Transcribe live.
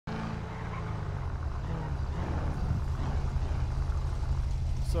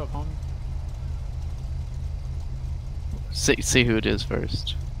What's up, homie? See who it is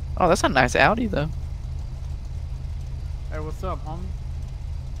first. Oh, that's a nice Audi though. Hey, what's up, homie?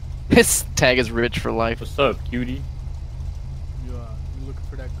 His tag is rich for life. What's up, cutie? You looking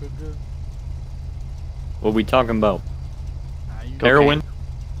for that good? What we talking about? You Heroin?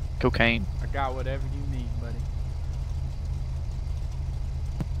 Cocaine. I got whatever you need, buddy.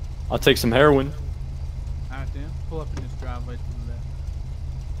 I'll take some heroin. Alright then, pull up in this driveway to the left.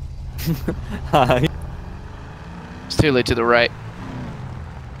 Hi. It's too late to the right.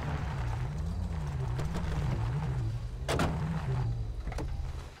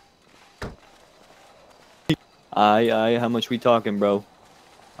 Aye, how much we talking, bro?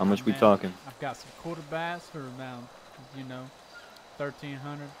 How much we talking? I've got some quarter bass for around,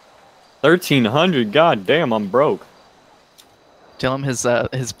 1,300. 1,300? God damn, I'm broke. Tell him his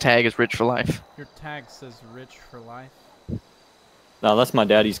tag is rich for life. Your tag says rich for life. No, that's my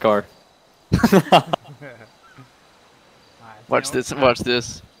daddy's car. Watch this. Watch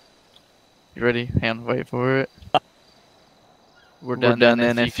this. You ready? Hand wait for it. We're done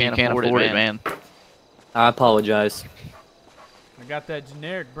then if you can't afford it, man. I apologize. I got that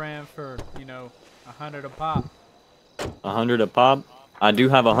generic brand for, 100 a pop. 100 a pop? I do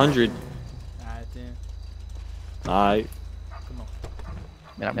have 100. Alright then. Alright. Come on.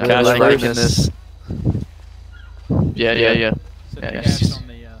 Man, I'm really liking this. Yeah. Set the gas on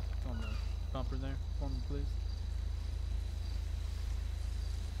the bumper there for me, please.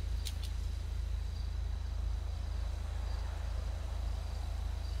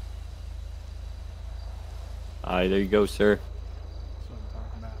 Alright, there you go, sir. That's what I'm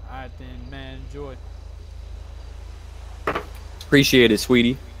talking about. Alright then, man, enjoy. Appreciate it,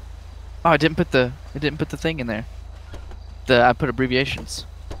 sweetie. Oh, it didn't put the thing in there. I put abbreviations.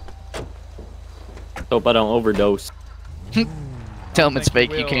 Hope I don't overdose. Tell him it's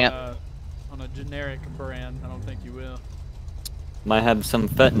fake. You can't. On a generic brand, I don't think you will. Might have some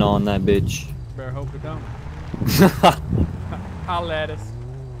fentanyl on that bitch. Better hope it don't. Holla at us.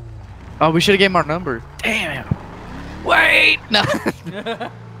 Oh, we should have gave him our number. Damn. Wait. No.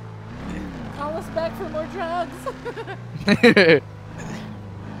 Call us back for more drugs.